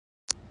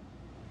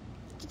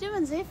you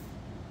doing, Zeph?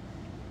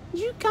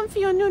 Did you come for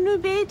your new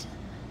bed?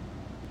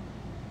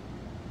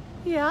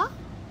 Yeah?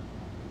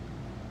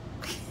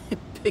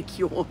 Big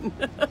yawn.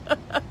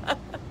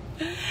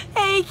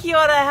 Hey, kia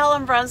ora,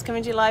 Helen Brahms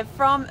coming to you live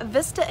from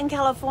Vista in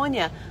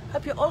California.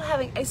 Hope you're all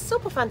having a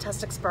super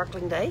fantastic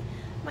sparkling day.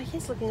 My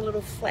hair's looking a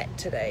little flat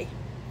today.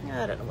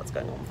 I don't know what's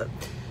going on with it.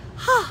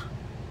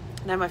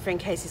 Now my friend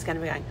Casey's going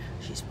to be going,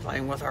 she's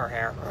playing with her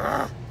hair.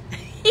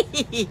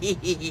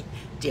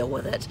 Deal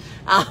with it.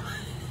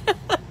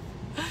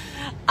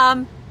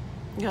 I'm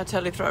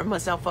totally throwing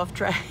myself off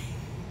track.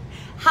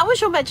 How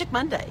was your Magic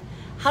Monday?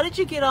 How did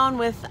you get on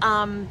with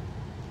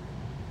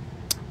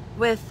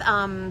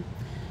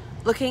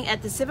looking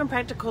at the 7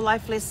 practical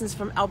life lessons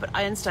from Albert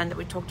Einstein that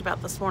we talked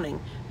about this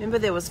morning? Remember,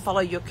 there was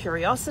follow your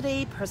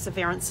curiosity,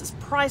 perseverance is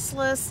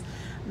priceless,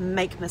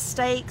 make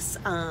mistakes,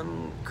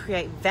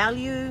 create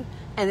value,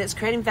 and it's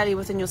creating value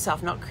within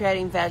yourself, not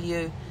creating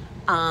value,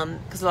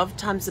 because a lot of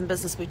times in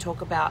business we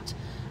talk about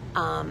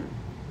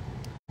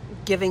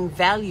giving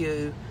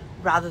value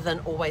rather than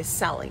always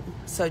selling.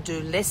 So do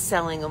less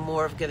selling and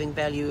more of giving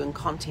value and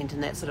content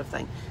and that sort of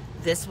thing.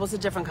 This was a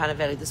different kind of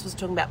value. This was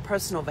talking about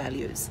personal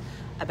values,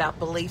 about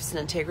beliefs and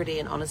integrity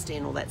and honesty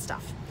and all that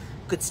stuff.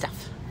 Good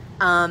stuff.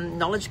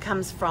 Knowledge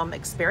comes from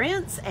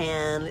experience.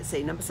 And let's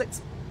see, number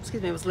 6,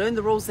 was learn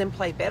the rules, then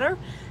play better.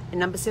 And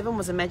number 7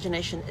 was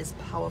imagination is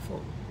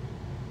powerful.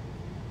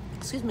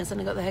 Excuse me, I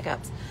suddenly got the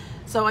hiccups.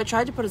 So I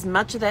tried to put as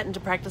much of that into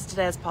practice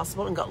today as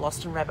possible and got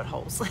lost in rabbit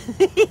holes.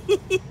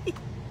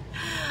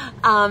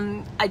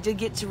 I did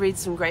get to read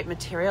some great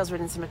material. I was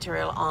reading some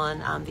material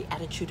on the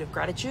attitude of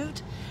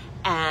gratitude.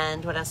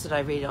 And what else did I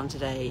read on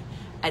today?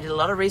 I did a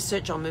lot of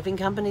research on moving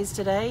companies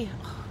today.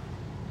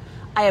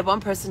 I had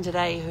one person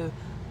today who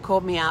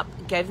called me up,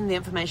 gave them the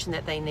information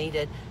that they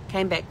needed,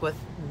 came back with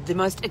the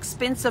most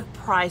expensive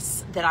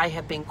price that I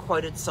have been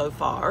quoted so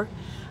far.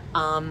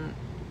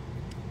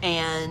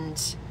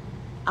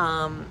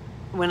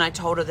 When I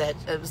told her that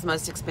it was the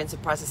most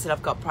expensive price, I said,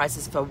 I've got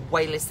prices for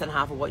way less than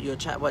half of what you're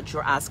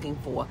asking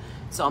for.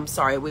 So I'm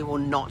sorry, we will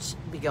not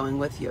be going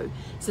with you.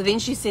 So then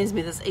she sends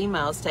me this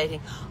email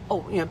stating, oh,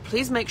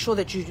 please make sure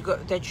that you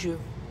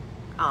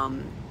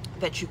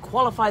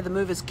qualify the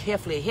movers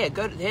carefully.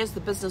 Here's the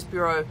Business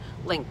Bureau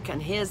link,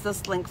 and here's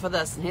this link for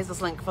this, and here's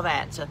this link for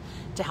that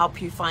to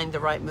help you find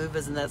the right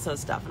movers and that sort of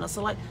stuff. And I was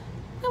like,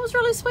 that was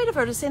really sweet of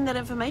her to send that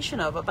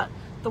information over, but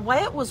the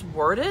way it was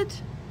worded,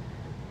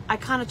 I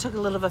kind of took a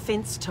little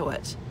offense to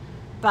it,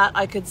 but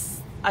I could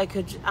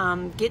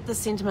get the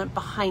sentiment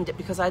behind it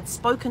because I'd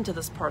spoken to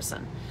this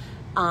person.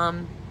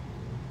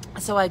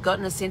 So I'd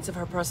gotten a sense of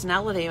her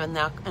personality in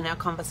our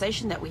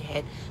conversation that we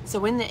had. So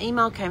when the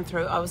email came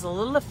through, I was a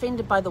little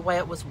offended by the way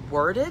it was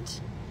worded.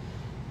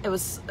 It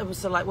was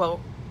sort of like, well,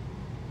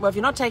 if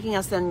you're not taking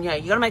us, then you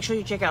got to make sure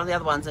you check out the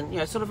other ones, and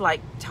sort of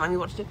like telling me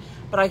what to do.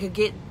 But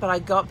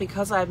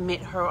because I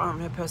met her on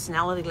her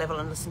personality level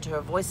and listened to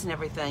her voice and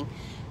everything,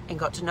 and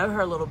got to know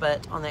her a little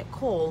bit on that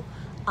call,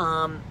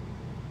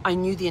 I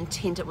knew the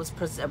intent it was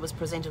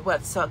presented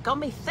with. So it got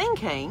me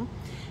thinking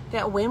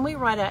that when we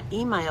write our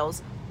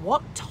emails,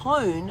 what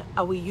tone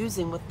are we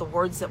using with the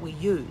words that we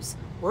use?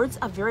 Words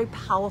are very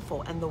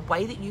powerful, and the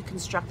way that you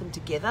construct them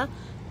together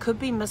could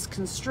be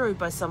misconstrued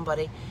by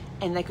somebody,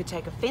 and they could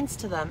take offense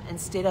to them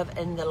instead of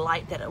in the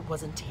light that it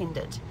was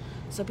intended.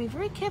 So be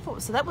very careful.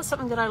 So that was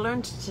something that I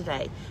learned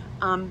today.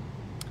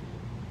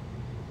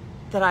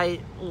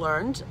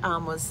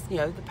 Was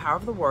the power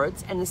of the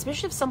words, and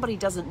especially if somebody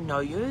doesn't know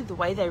you, the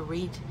way they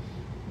read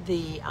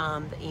the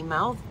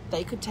email,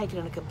 they could take it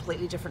in a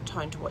completely different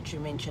tone to what you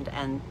mentioned,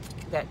 and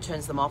that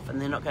turns them off,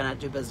 and they're not going to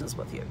do business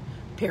with you,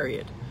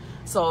 period.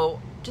 So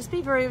just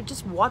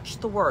watch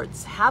the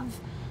words.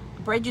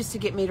 Brad used to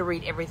get me to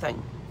read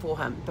everything for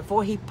him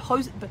before he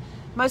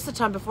most of the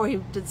time before he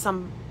did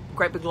some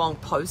great big long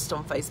post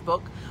on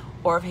Facebook,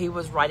 or if he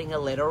was writing a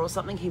letter or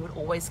something, he would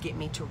always get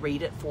me to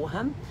read it for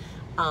him.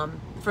 The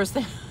first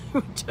thing I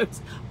would do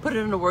is put it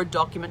in a Word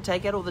document,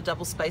 take out all the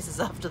double spaces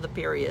after the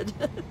period.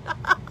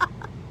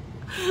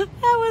 That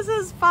was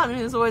his fun.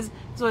 It was always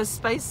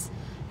space.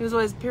 It was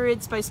always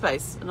period, space,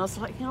 space. And I was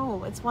like,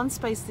 it's one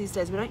space these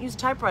days. We don't use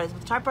typewriters.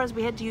 With typewriters,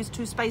 we had to use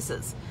 2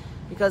 spaces.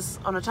 Because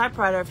on a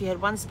typewriter, if you had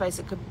 1 space,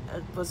 it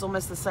was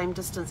almost the same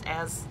distance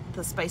as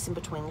the space in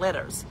between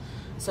letters.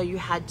 So you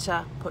had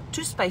to put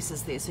 2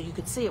 spaces there so you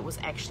could see it was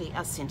actually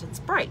a sentence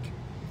break.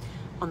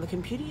 On the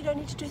computer, you don't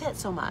need to do that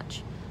so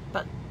much.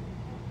 But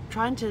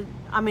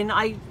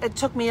it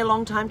took me a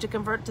long time to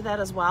convert to that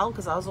as well,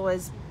 because I was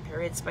always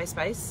period, space,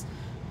 space,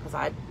 because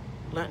I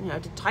learned,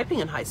 did typing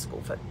in high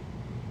school for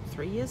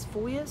 3 years,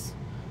 4 years,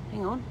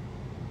 hang on,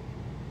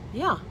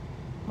 yeah,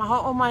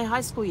 all my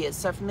high school years.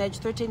 So from the age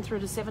 13 through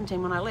to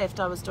 17, when I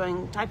left, I was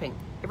doing typing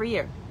every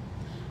year.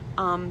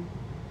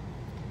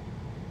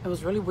 It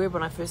was really weird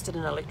when I first did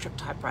an electric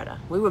typewriter.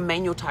 We were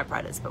manual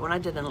typewriters, but when I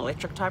did an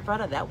electric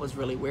typewriter, that was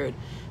really weird,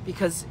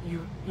 because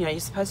you're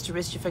supposed to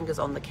rest your fingers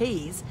on the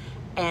keys,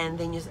 and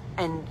then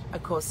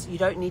of course you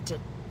don't need to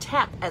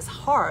tap as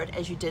hard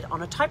as you did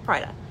on a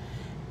typewriter.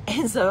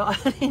 And so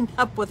I'd end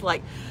up with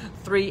like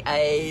 3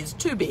 A's,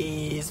 2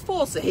 B's,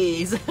 4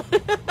 C's.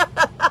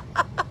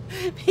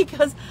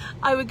 Because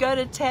I would go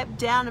to tap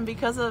down, and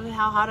because of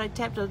how hard I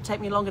tapped, it would take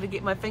me longer to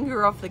get my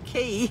finger off the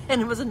key,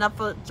 and it was enough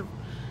for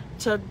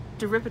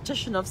the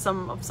repetition of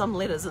some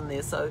letters in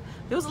there. So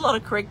there was a lot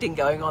of correcting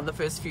going on the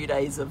first few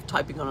days of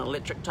typing on an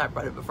electric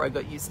typewriter before I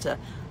got used to,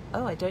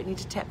 oh, I don't need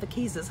to tap the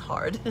keys as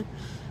hard.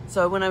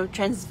 So when I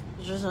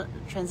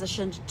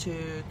transitioned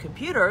to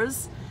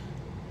computers,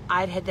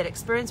 I'd had that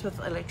experience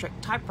with electric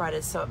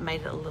typewriters, so it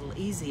made it a little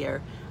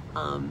easier.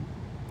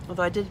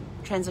 Although I did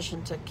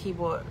transition to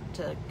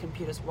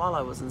computers while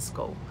I was in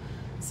school.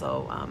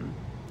 So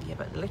yeah,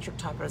 but electric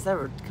typewriters, they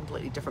were a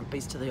completely different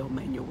beast to the old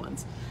manual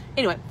ones.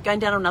 Anyway, going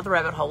down another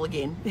rabbit hole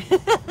again.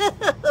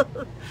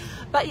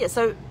 But yeah,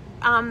 so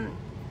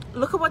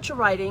look at what you're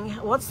writing,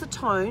 what's the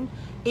tone,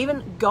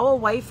 even go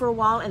away for a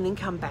while and then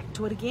come back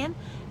to it again.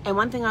 And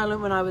one thing I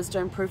learned when I was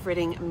doing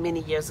proofreading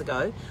many years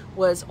ago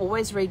was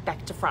always read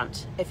back to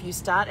front. If you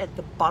start at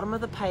the bottom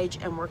of the page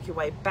and work your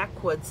way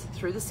backwards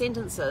through the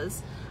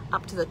sentences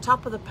up to the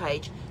top of the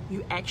page,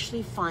 you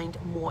actually find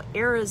more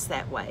errors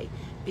that way,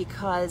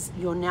 because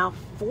you're now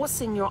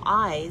forcing your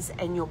eyes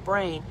and your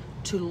brain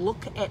to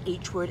look at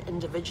each word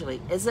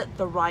individually. Is it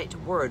the right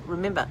word?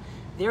 Remember,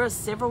 there are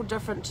several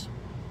different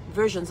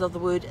versions of the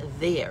word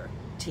there.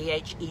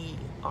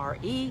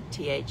 T-H-E-R-E,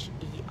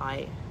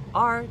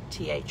 T-H-E-I-R,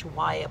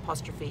 T-H-Y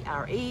apostrophe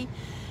R-E.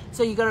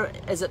 So you got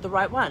to, is it the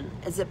right one?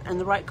 Is it in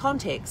the right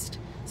context?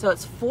 So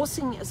it's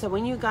forcing, so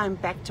when you're going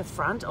back to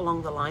front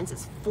along the lines,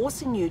 it's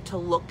forcing you to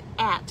look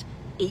at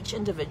each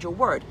individual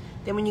word.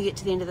 Then when you get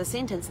to the end of the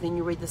sentence, then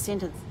you read the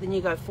sentence, then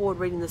you go forward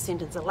reading the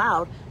sentence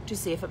aloud to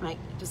see if it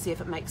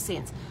makes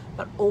sense.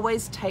 But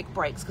always take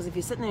breaks, because if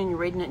you're sitting there and you're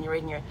reading it and you're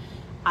reading your,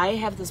 I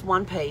have this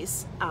one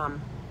piece,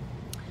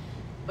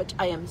 which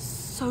I am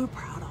so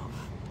proud of.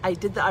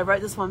 I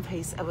wrote this one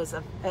piece.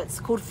 It's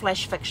called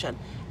flash fiction,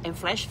 and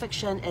flash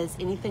fiction is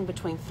anything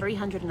between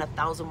 300 and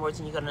 1,000 words,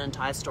 and you got an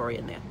entire story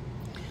in there.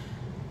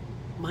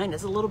 Mine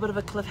is a little bit of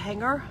a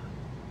cliffhanger,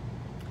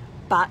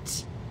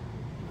 but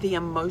the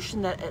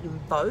emotion that it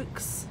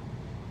invokes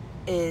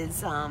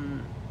is,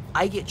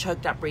 I get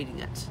choked up reading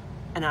it,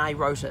 and I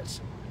wrote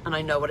it, and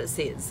I know what it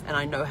says, and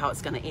I know how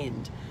it's going to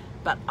end,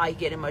 but I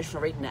get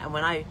emotional reading it. And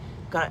when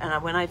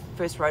I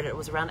first wrote it, it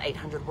was around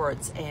 800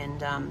 words,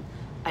 and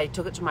I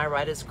took it to my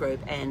writers group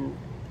and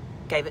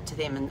gave it to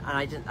them, and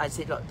I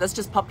said, look, this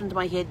just popped into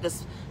my head,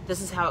 this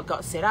is how it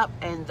got set up,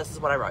 and this is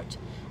what I wrote.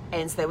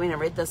 And so they went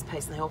and read this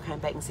piece, and they all came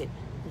back and said,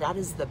 that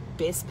is the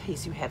best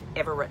piece you have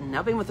ever written. Now,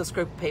 I've been with this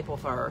group of people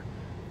for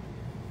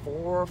 4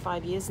 or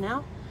 5 years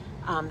now.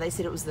 They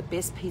said it was the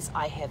best piece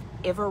I have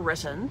ever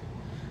written.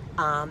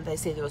 They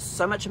said there was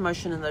so much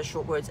emotion in those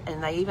short words,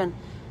 and they even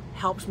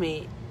helped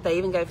me, they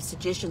even gave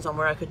suggestions on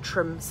where I could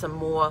trim some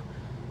more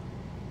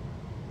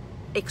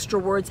extra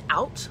words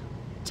out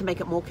to make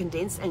it more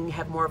condensed and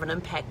have more of an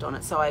impact on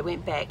it. So I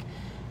went back,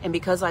 and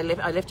because I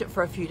left it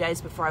for a few days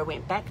before I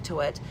went back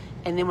to it,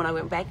 and then when I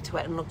went back to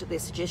it and looked at their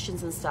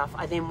suggestions and stuff,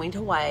 I then went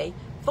away,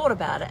 thought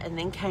about it, and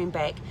then came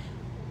back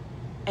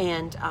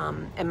and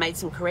made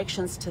some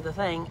corrections to the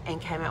thing, and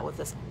came out with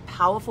this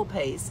powerful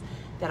piece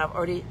that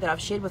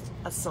I've shared with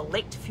a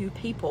select few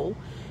people,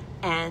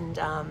 and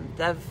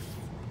they've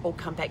all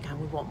come back going,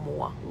 we want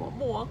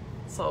more.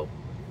 So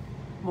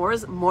more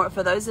is more.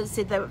 For those that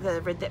said they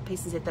read that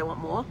piece and said they want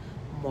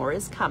more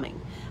is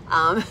coming.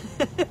 I'm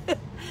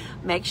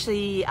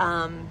actually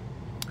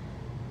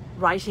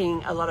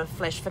writing a lot of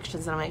flash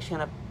fictions, and I'm actually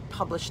going to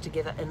publish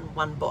together in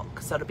one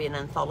book, so it'll be an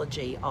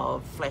anthology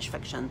of flash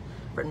fiction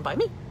written by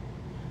me.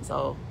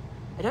 So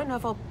I don't know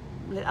if I'll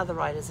let other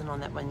writers in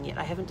on that one yet.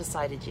 I haven't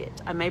decided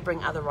yet. I may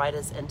bring other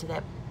writers into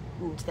that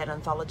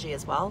anthology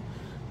as well,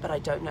 but I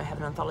don't know. I have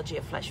an anthology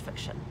of flash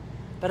fiction,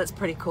 but it's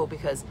pretty cool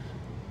because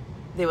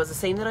there was a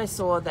scene that I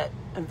saw that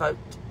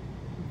invoked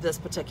this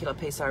particular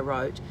piece I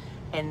wrote,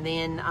 and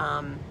then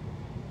I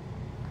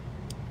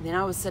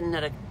was sitting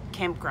at a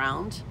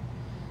campground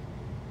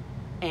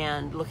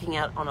and looking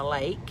out on a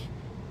lake,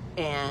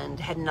 and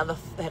had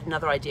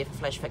another idea for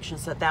flash fiction,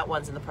 so that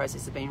one's in the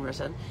process of being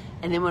written.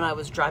 And then when I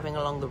was driving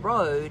along the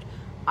road,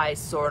 I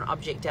saw an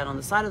object down on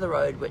the side of the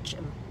road which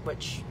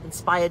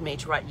inspired me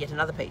to write yet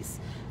another piece.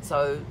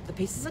 So the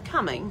pieces are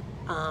coming.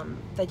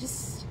 They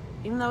just,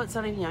 even though it's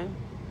only,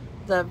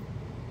 the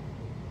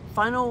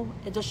final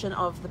edition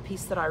of the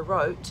piece that I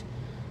wrote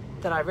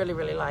that I really,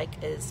 really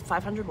like is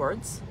 500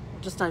 words,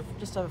 just over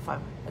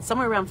 500. It's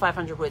somewhere around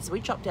 500 words. So we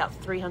chopped out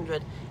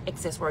 300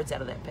 excess words out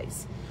of that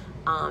piece.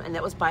 And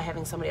that was by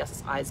having somebody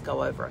else's eyes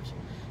go over it,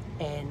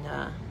 and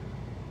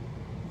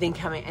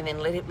then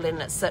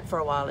letting it sit for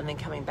a while, and then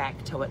coming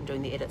back to it and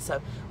doing the edit.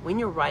 So when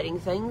you're writing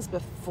things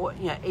before,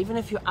 even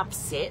if you're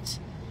upset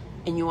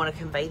and you want to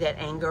convey that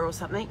anger or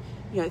something,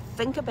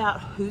 think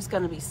about who's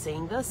going to be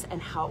seeing this and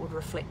how it would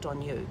reflect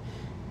on you.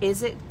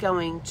 Is it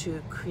going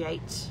to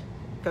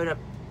go to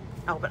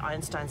Albert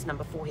Einstein's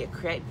number 4 here,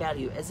 create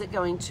value? Is it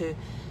going to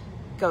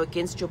go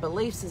against your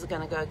beliefs? Is it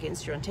going to go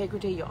against your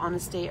integrity, your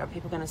honesty? Are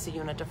people going to see you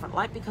in a different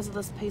light because of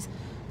this piece?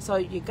 So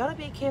you got to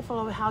be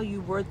careful of how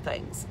you word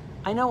things.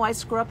 I know I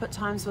screw up at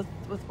times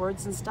with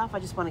words and stuff. I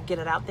just want to get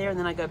it out there, and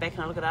then I go back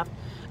and I look it up.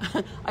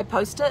 I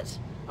post it.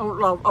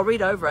 I'll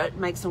read over it,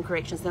 make some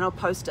corrections, then I'll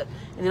post it,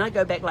 and then I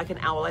go back like an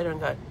hour later and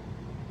go,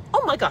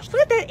 oh my gosh,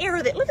 look at that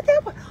error there, look at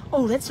that one.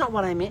 Oh, that's not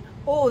what I meant.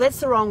 Oh, that's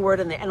the wrong word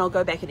in there, and I'll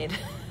go back and edit.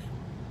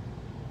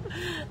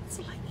 It's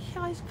like,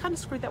 yeah, I kind of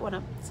screwed that one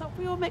up. So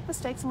we all make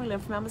mistakes and we learn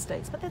from our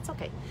mistakes, but that's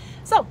okay.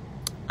 So,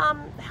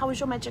 how was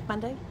your Magic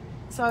Monday?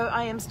 So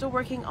I am still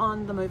working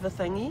on the mover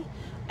thingy.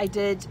 I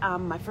did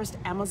my first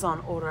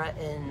Amazon order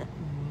in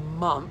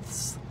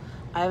months.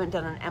 I haven't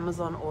done an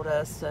Amazon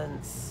order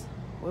since,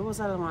 where was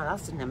I when I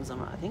last did an Amazon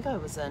order? I think I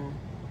was in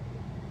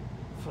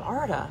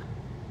Florida.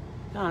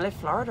 No, I left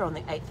Florida on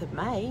the 8th of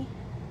May.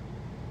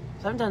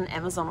 So I haven't done an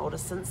Amazon order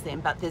since then,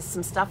 but there's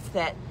some stuff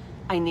that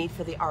I need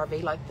for the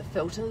RV, like the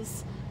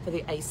filters for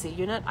the AC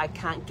unit. I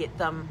can't get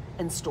them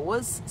in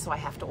stores, so I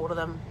have to order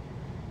them,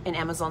 and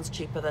Amazon's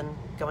cheaper than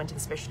going to the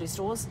specialty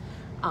stores.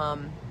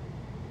 And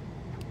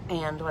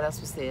what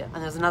else was there?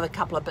 And there's another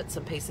couple of bits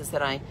and pieces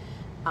that I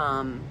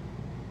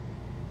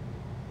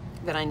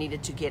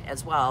needed to get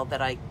as well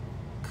that I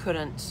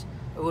couldn't.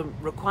 It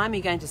would require me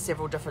going to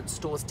several different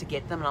stores to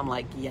get them, and I'm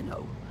like, yeah,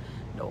 no.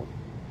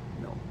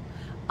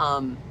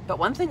 But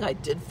one thing I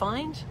did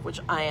find, which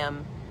I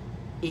am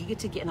eager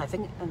to get, and I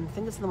think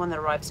it's the one that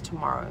arrives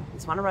tomorrow.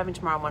 There's one arriving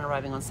tomorrow and one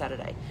arriving on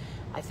Saturday.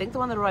 I think the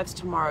one that arrives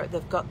tomorrow,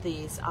 they've got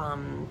these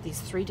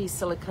 3D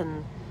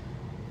silicone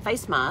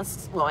face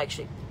masks. Well,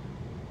 actually,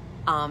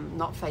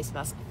 not face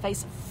masks,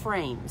 face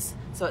frames.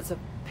 So it's a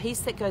piece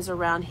that goes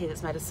around here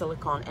that's made of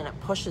silicone, and it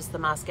pushes the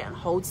mask out and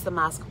holds the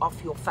mask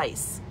off your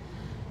face.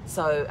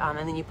 So and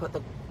then you put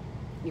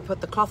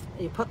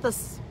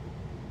this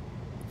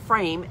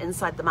frame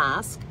inside the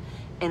mask,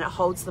 and it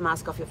holds the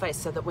mask off your face,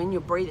 so that when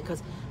you're breathing,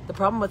 because the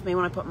problem with me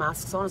when I put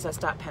masks on is I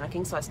start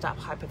panicking, so I start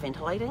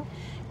hyperventilating,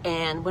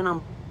 and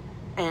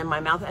my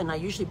mouth, and I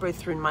usually breathe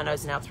through my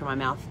nose and out through my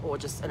mouth, or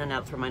just in and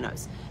out through my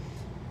nose.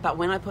 But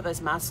when I put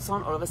those masks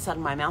on, all of a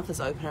sudden my mouth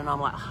is open, and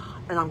I'm like,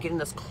 and I'm getting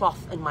this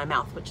cloth in my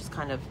mouth, which is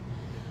kind of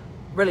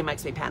really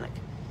makes me panic.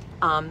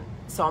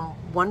 So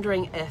I'm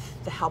wondering if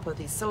the help of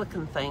these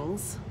silicone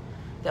things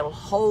that'll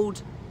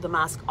hold the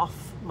mask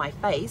off my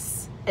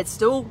face, it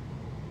still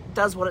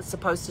does what it's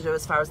supposed to do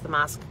as far as the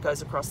mask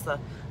goes across the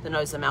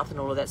nose and mouth and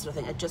all of that sort of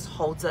thing. It just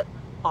holds it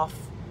off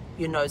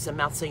your nose and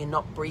mouth, so you're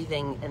not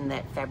breathing in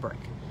that fabric,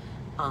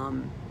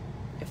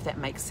 if that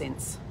makes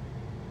sense.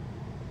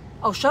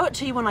 I'll show it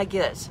to you when I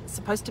get it. It's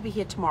supposed to be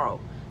here tomorrow,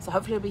 so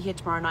hopefully it'll be here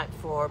tomorrow night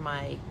for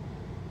my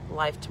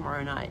live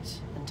tomorrow night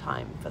in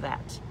time for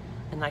that,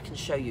 and I can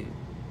show you.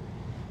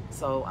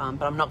 So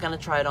but I'm not going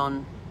to try it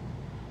on.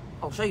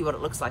 I'll show you what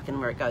it looks like and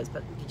where it goes,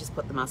 but you just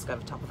put the mask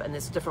over top of it, and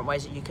there's different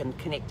ways that you can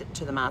connect it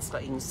to the mask.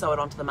 Like you can sew it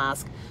onto the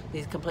mask.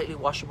 These are completely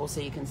washable,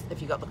 so you can,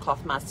 if you've got the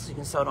cloth masks, you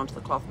can sew it onto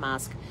the cloth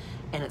mask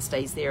and it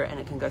stays there, and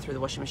it can go through the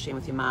washing machine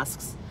with your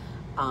masks,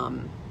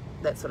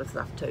 that sort of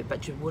stuff too.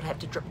 But you would have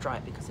to drip dry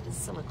it because it is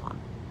silicone,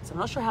 so I'm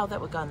not sure how that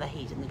would go in the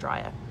heat in the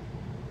dryer.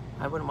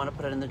 I wouldn't want to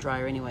put it in the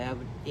dryer anyway. I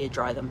would air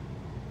dry them.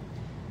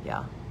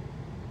 Yeah.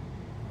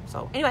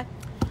 So anyway,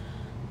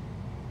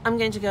 I'm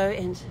going to go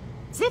and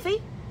Zeffy,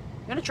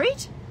 you want a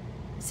treat?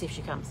 Let's see if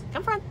she comes.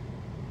 Come front.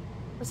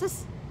 What's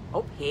this?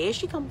 Oh, here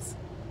she comes.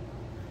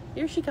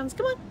 Here she comes.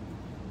 Come on.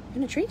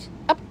 You want a treat?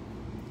 Up.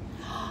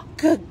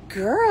 Good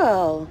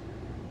girl.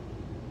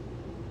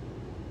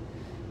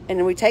 And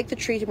then we take the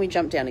treat and we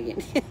jump down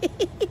again.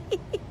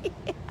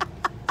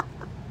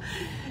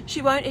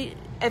 She won't eat.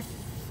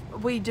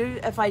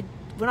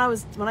 When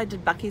I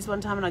did Bucky's one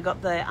time and I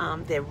got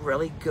their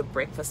really good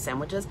breakfast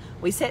sandwiches,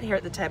 we sat here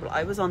at the table.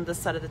 I was on this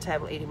side of the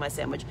table eating my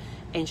sandwich,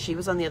 and she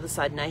was on the other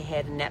side, and I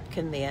had a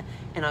napkin there,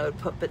 and I would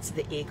put bits of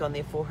the egg on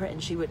there for her,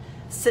 and she would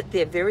sit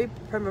there very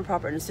prim and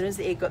proper, and as soon as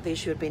the egg got there,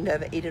 she would bend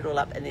over, eat it all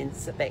up, and then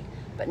sit back.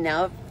 But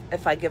now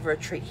if I give her a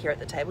treat here at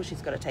the table,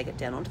 she's got to take it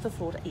down onto the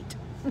floor to eat.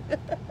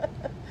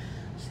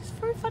 She's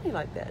very funny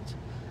like that.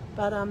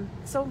 But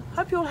so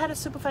hope you all had a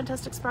super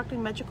fantastic,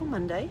 sparkling, magical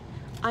Monday.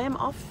 I am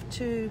off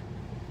to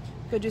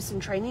go do some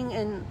training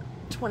in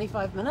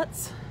 25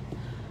 minutes.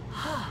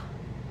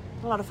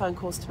 A lot of phone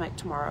calls to make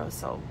tomorrow,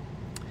 so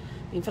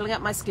I've been filling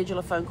up my schedule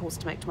of phone calls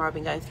to make tomorrow. I've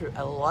been going through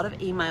a lot of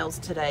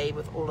emails today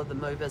with all of the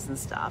movers and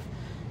stuff,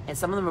 and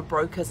some of them are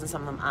brokers and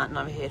some of them aren't, and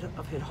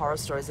I've heard horror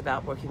stories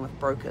about working with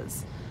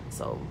brokers,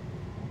 so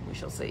we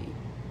shall see.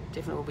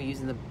 Definitely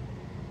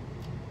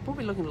we'll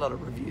be looking at a lot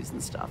of reviews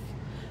and stuff.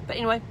 But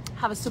anyway,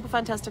 have a super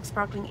fantastic,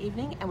 sparkling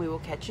evening, and we will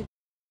catch you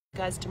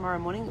guys tomorrow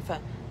morning for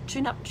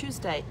Tune Up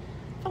Tuesday.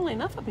 Funnily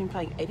enough, I've been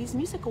playing 80s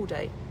music all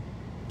day.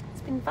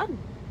 It's been fun.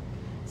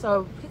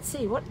 So let's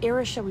see, what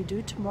era shall we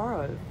do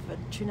tomorrow for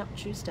Tune Up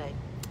Tuesday?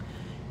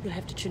 You'll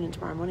have to tune in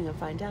tomorrow morning and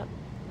find out.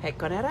 Hey,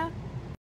 Konara.